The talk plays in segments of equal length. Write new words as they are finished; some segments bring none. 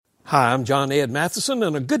Hi, I'm John Ed Matheson,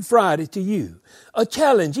 and a good Friday to you. A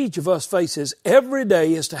challenge each of us faces every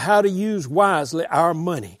day as to how to use wisely our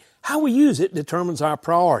money. How we use it determines our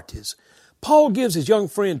priorities. Paul gives his young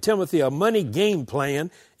friend Timothy a money game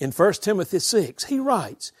plan in 1 Timothy 6. He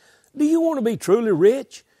writes, "Do you want to be truly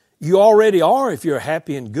rich? You already are if you're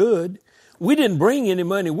happy and good. We didn't bring any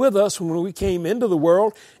money with us when we came into the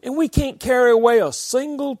world, and we can't carry away a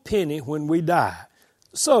single penny when we die.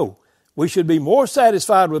 So, we should be more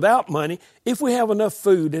satisfied without money if we have enough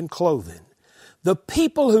food and clothing." The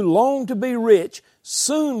people who long to be rich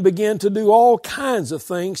soon begin to do all kinds of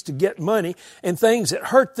things to get money, and things that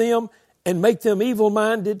hurt them and make them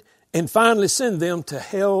evil-minded and finally send them to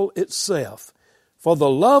hell itself. For the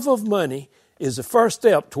love of money is the first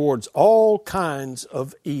step towards all kinds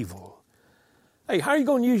of evil. Hey, how are you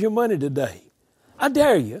going to use your money today? I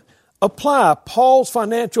dare you, apply Paul's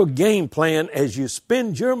financial game plan as you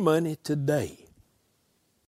spend your money today.